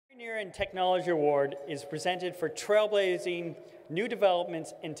Pioneer in Technology Award is presented for trailblazing new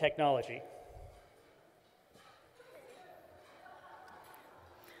developments in technology.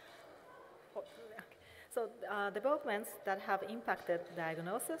 So developments that have impacted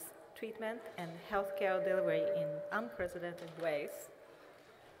diagnosis, treatment, and healthcare delivery in unprecedented ways.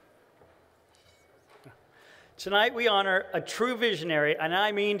 Tonight we honor a true visionary, and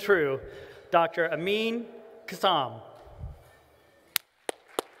I mean true, Dr. Amin Kassam.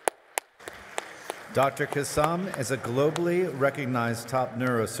 Dr. Kassam is a globally recognized top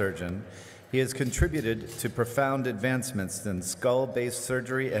neurosurgeon. He has contributed to profound advancements in skull-based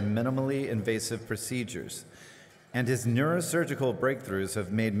surgery and minimally invasive procedures. And his neurosurgical breakthroughs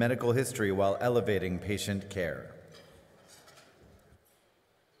have made medical history while elevating patient care.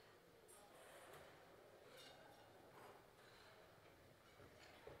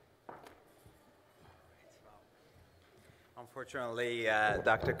 Unfortunately,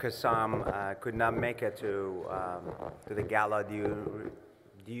 Dr. Kassam could not make it to the gala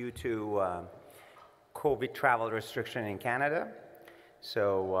due to COVID travel restriction in Canada.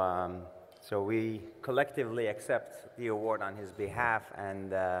 So we collectively accept the award on his behalf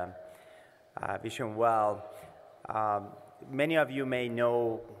and wish him well. Many of you may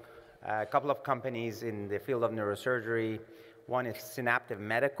know a couple of companies in the field of neurosurgery. One is Synaptive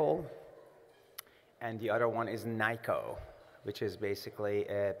Medical, and the other one is NICO, which is basically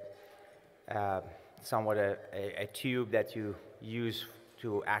somewhat a tube that you use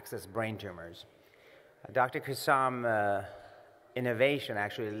to access brain tumors. Dr. Kassam innovation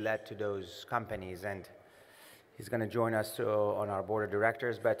actually led to those companies, and he's going to join us on our board of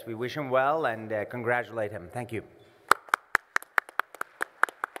directors, but we wish him well and congratulate him. Thank you.